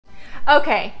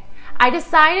Okay, I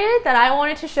decided that I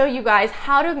wanted to show you guys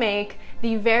how to make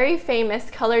the very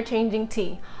famous color changing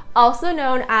tea, also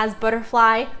known as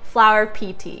butterfly flower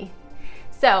pea tea.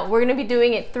 So we're gonna be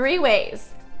doing it 3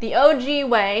 ways. The OG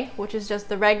way, which is just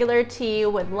the regular tea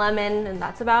with lemon and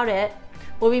that's about it.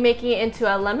 We'll be making it into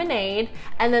a lemonade.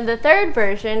 And then the third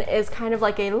version is kind of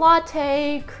like a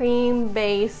latte cream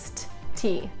based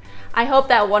tea. I hope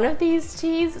that one of these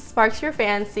teas sparks your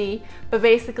fancy, but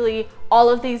basically all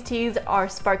of these teas are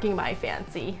sparking my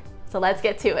fancy. So let's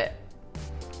get to it.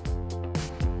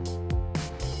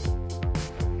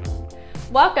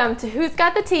 Welcome to Who's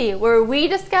Got the Tea, where we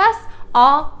discuss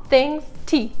all things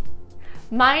tea.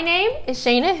 My name is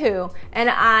Shayna Who, and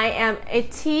I am a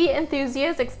tea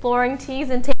enthusiast exploring teas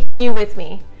and taking you with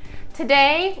me.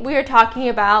 Today, we are talking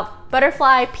about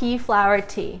butterfly pea flower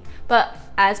tea. But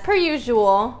as per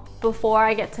usual, before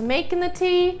I get to making the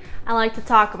tea, I like to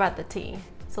talk about the tea.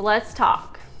 So let's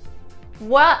talk.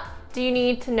 What do you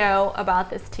need to know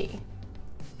about this tea?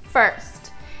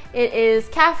 First, it is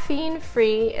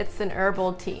caffeine-free. It's an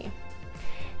herbal tea.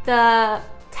 The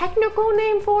technical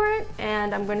name for it,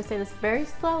 and I'm going to say this very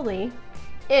slowly,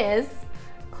 is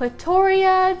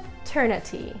Clitoria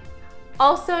ternate,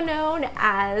 also known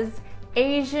as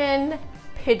Asian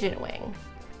pigeonwing.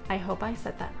 I hope I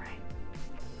said that right.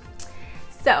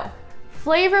 So,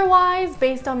 flavor-wise,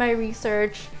 based on my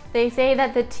research, they say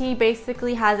that the tea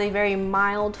basically has a very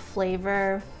mild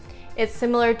flavor. It's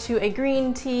similar to a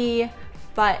green tea,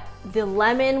 but the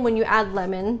lemon, when you add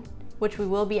lemon, which we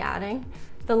will be adding,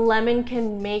 the lemon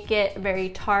can make it very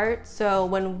tart. So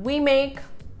when we make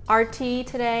our tea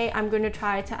today, I'm going to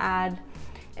try to add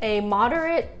a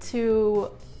moderate to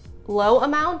low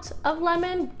amount of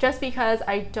lemon, just because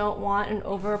I don't want an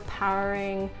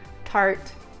overpowering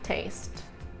tart taste.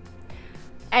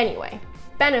 Anyway,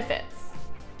 benefits.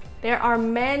 There are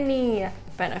many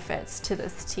benefits to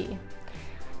this tea.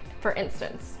 For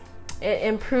instance, it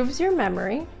improves your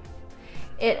memory.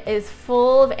 It is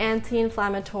full of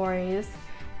anti-inflammatories.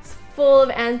 It's full of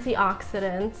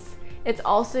antioxidants. It's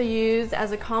also used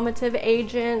as a calmative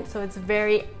agent, so it's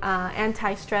very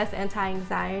anti-stress,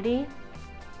 anti-anxiety.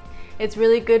 It's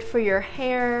really good for your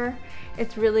hair.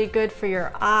 It's really good for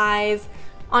your eyes.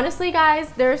 Honestly,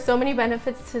 guys, there are so many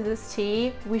benefits to this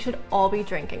tea. We should all be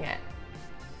drinking it.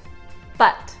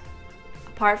 But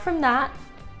apart from that,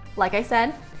 like I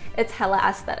said, it's hella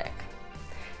aesthetic.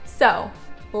 So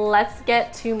let's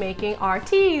get to making our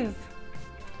teas.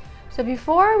 So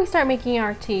before we start making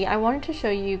our tea, I wanted to show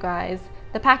you guys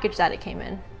the package that it came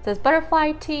in. It says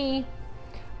Butterfly Tea,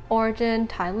 origin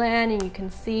Thailand, and you can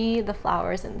see the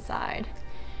flowers inside.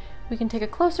 We can take a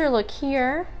closer look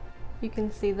here. You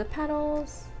can see the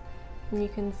petals, and you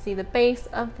can see the base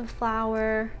of the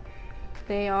flower.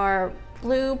 They are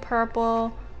blue,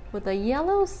 purple, with a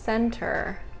yellow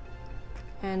center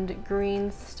and green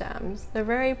stems. They're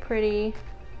very pretty,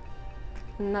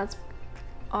 and that's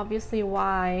obviously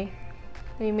why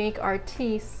they make our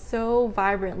tea so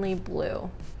vibrantly blue.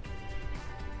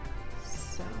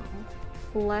 So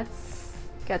let's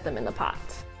get them in the pot.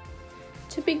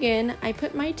 To begin, I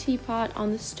put my teapot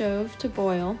on the stove to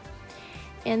boil,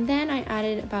 and then I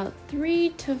added about 3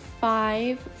 to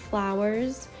 5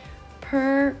 flowers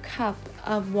per cup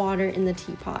of water in the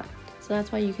teapot. So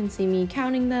that's why you can see me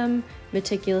counting them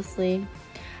meticulously.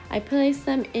 I place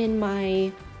them in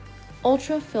my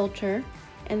ultra filter,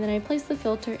 and then I place the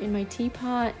filter in my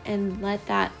teapot and let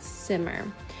that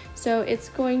simmer. So it's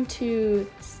going to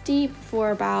steep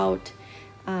for about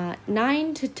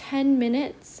 9 to 10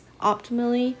 minutes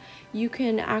optimally. You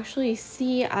can actually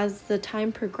see as the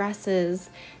time progresses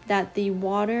that the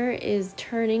water is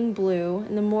turning blue,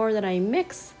 and the more that I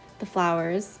mix the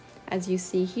flowers, as you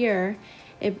see here,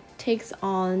 it takes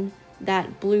on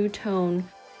that blue tone.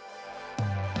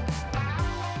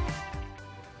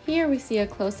 Here we see a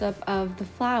close-up of the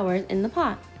flowers in the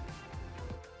pot.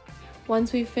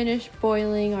 Once we finish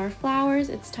boiling our flowers,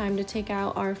 it's time to take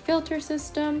out our filter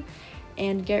system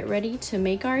and get ready to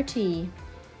make our tea.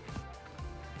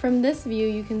 From this view,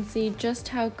 you can see just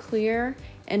how clear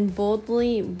and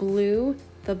boldly blue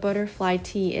the butterfly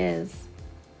tea is.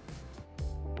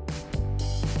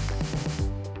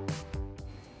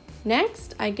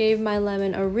 Next, I gave my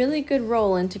lemon a really good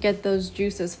roll in to get those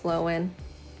juices flowing.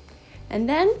 And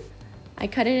then I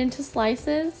cut it into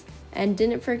slices and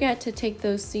didn't forget to take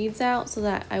those seeds out so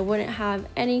that I wouldn't have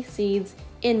any seeds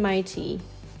in my tea.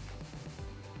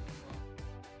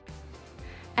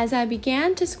 As I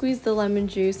began to squeeze the lemon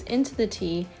juice into the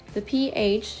tea, the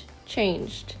pH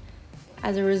changed.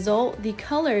 As a result, the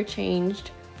color changed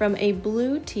from a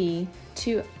blue tea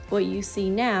to what you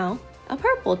see now, a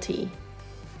purple tea.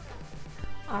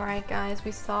 All right guys,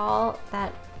 we saw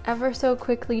that ever so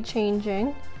quickly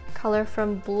changing color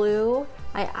from blue.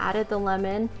 I added the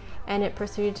lemon and it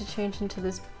proceeded to change into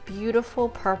this beautiful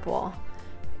purple.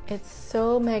 It's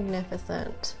so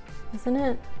magnificent, isn't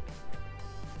it?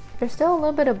 There's still a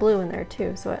little bit of blue in there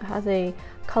too, so it has a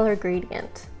color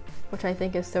gradient, which I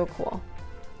think is so cool.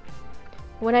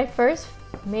 When I first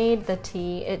made the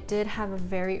tea, it did have a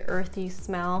very earthy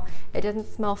smell. It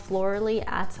didn't smell florally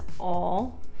at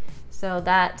all. So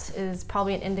that is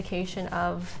probably an indication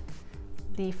of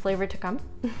the flavor to come.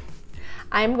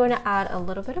 I'm going to add a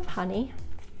little bit of honey,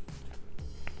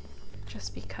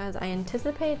 just because I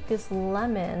anticipate this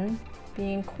lemon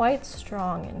being quite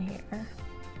strong in here.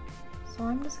 So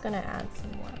I'm just gonna add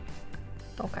some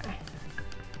more. Okay.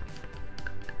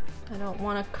 I don't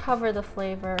want to cover the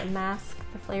flavor, mask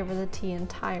the flavor of the tea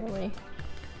entirely.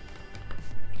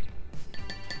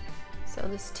 So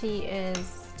this tea is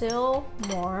still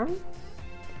warm.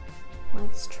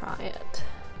 Let's try it.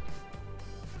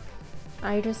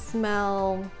 I just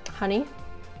smell honey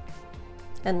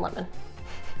and lemon.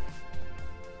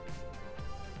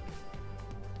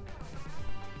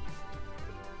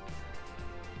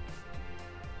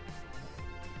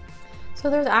 So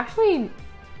there's actually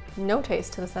no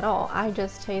taste to this at all. I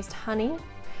just taste honey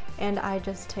and I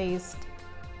just taste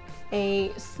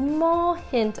a small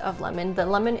hint of lemon. The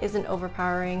lemon isn't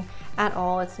overpowering at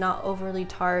all. It's not overly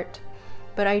tart,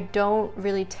 but I don't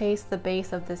really taste the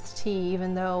base of this tea,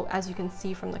 even though, as you can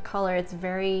see from the color, it's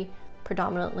very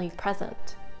predominantly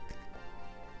present.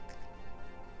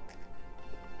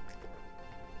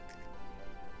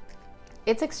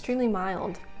 It's extremely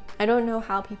mild. I don't know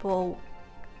how people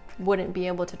wouldn't be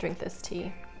able to drink this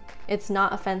tea. It's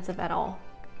not offensive at all.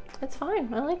 It's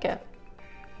fine, I like it.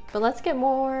 But let's get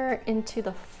more into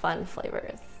the fun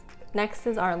flavors. Next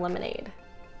is our lemonade.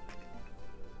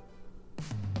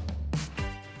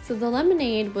 So the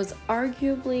lemonade was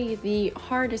arguably the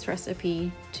hardest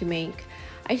recipe to make.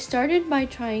 I started by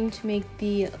trying to make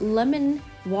the lemon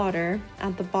water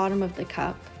at the bottom of the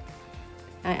cup.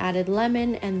 I added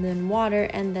lemon and then water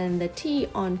and then the tea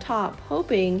on top,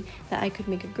 hoping that I could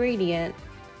make a gradient.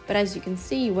 But as you can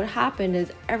see, what happened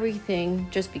is everything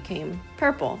just became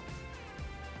purple.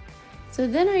 So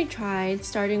then I tried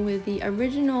starting with the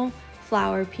original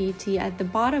flower pea tea at the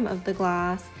bottom of the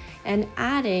glass and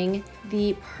adding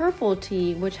the purple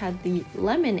tea, which had the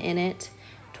lemon in it,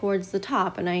 towards the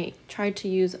top. And I tried to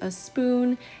use a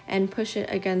spoon and push it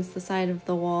against the side of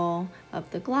the wall of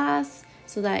the glass,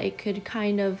 so that it could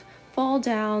kind of fall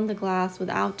down the glass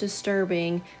without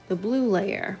disturbing the blue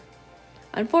layer.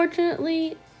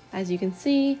 Unfortunately, as you can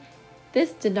see,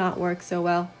 this did not work so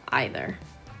well either.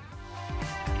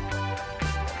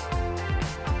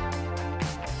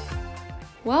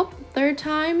 Well, third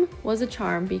time was a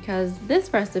charm because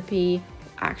this recipe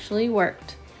actually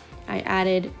worked. I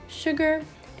added sugar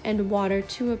and water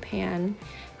to a pan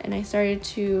and I started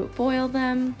to boil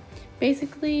them,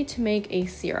 basically to make a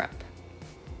syrup.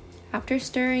 After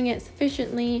stirring it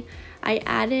sufficiently, I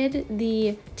added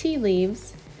the tea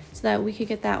leaves so that we could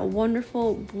get that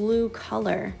wonderful blue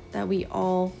color that we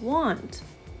all want.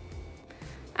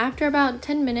 After about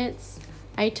 10 minutes,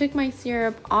 I took my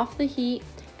syrup off the heat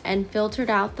and filtered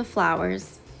out the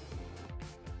flowers.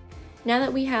 Now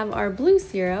that we have our blue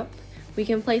syrup, we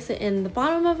can place it in the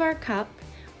bottom of our cup,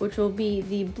 which will be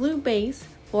the blue base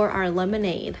for our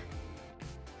lemonade.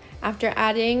 After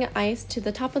adding ice to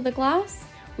the top of the glass,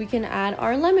 we can add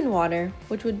our lemon water,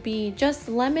 which would be just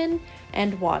lemon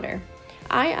and water.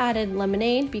 I added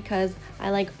lemonade because I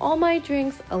like all my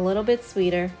drinks a little bit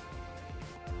sweeter.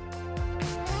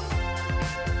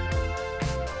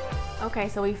 Okay,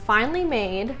 so we finally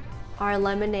made our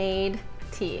lemonade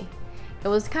tea. It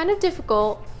was kind of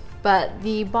difficult, but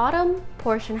the bottom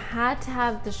portion had to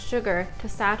have the sugar to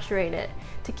saturate it,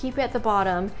 to keep it at the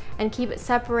bottom and keep it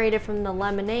separated from the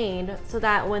lemonade so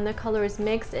that when the color is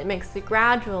mixed, it mixes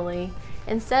gradually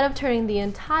instead of turning the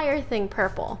entire thing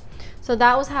purple. So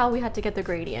that was how we had to get the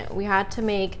gradient. We had to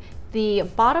make the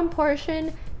bottom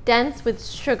portion dense with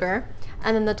sugar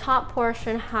and then the top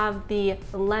portion have the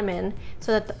lemon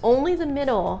so that only the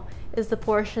middle is the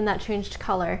portion that changed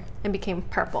color and became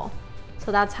purple.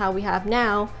 So that's how we have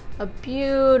now a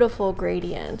beautiful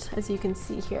gradient, as you can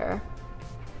see here.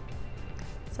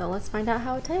 So let's find out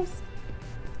how it tastes.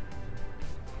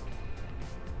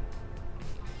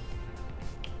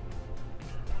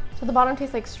 So the bottom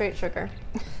tastes like straight sugar,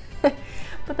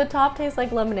 but the top tastes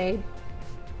like lemonade.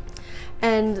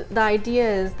 And the idea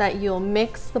is that you'll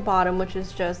mix the bottom, which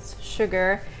is just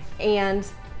sugar, and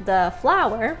the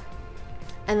flour,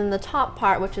 and then the top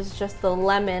part, which is just the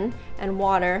lemon and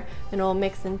water, and it'll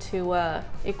mix into a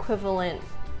equivalent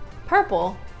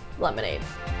purple lemonade.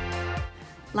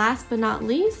 Last but not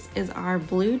least is our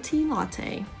blue tea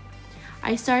latte.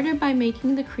 I started by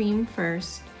making the cream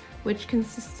first, which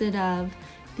consisted of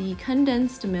the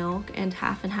condensed milk and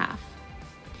half and half.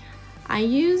 I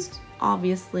used,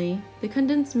 obviously, the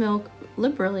condensed milk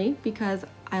liberally because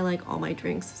I like all my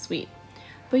drinks sweet,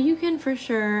 but you can for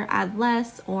sure add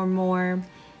less or more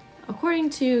according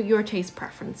to your taste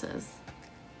preferences.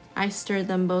 I stirred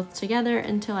them both together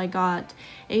until I got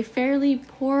a fairly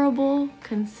pourable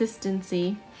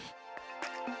consistency.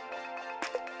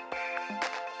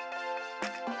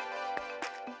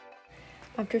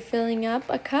 After filling up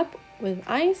a cup with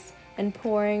ice and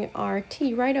pouring our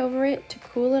tea right over it to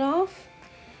cool it off,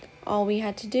 all we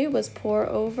had to do was pour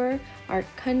over our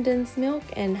condensed milk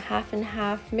and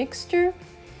half mixture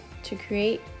to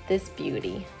create this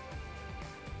beauty.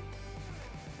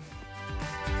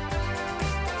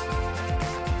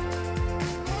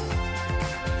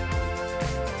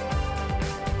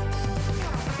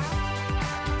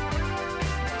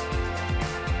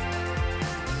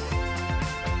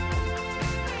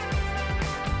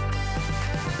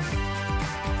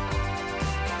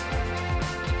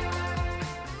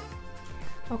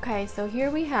 Okay, so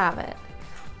here we have it.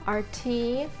 Our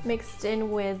tea mixed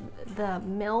in with the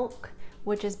milk,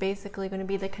 which is basically going to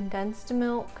be the condensed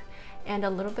milk, and a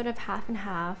little bit of half and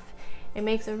half. It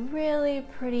makes a really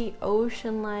pretty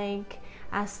ocean-like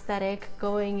aesthetic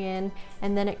going in,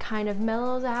 and then it kind of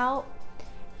mellows out,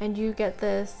 and you get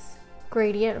this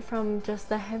gradient from just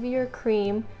the heavier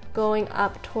cream going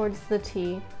up towards the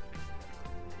tea.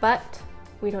 But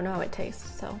we don't know how it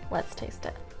tastes, so let's taste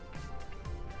it.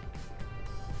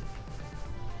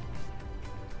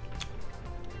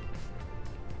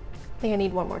 I think I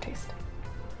need one more taste.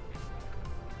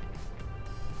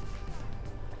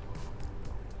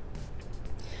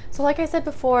 So like I said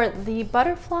before, the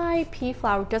Butterfly Pea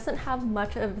Flower doesn't have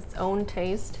much of its own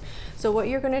taste. So what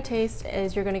you're gonna taste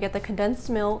is you're gonna get the condensed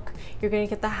milk, you're gonna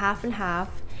get the half and half.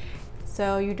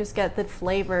 So you just get the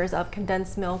flavors of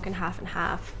condensed milk and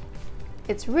half.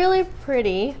 It's really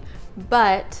pretty,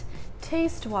 but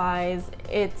taste-wise,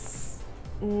 it's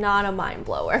not a mind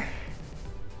blower.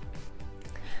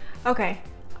 Okay,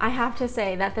 I have to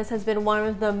say that this has been one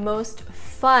of the most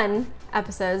fun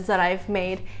episodes that I've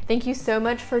made. Thank you so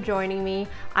much for joining me.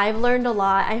 I've learned a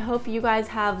lot. I hope you guys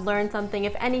have learned something.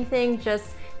 If anything,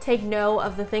 just take note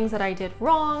of the things that I did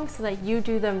wrong so that you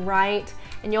do them right,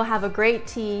 and you'll have a great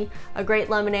tea, a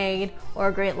great lemonade, or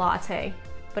a great latte.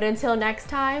 But until next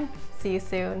time, see you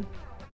soon.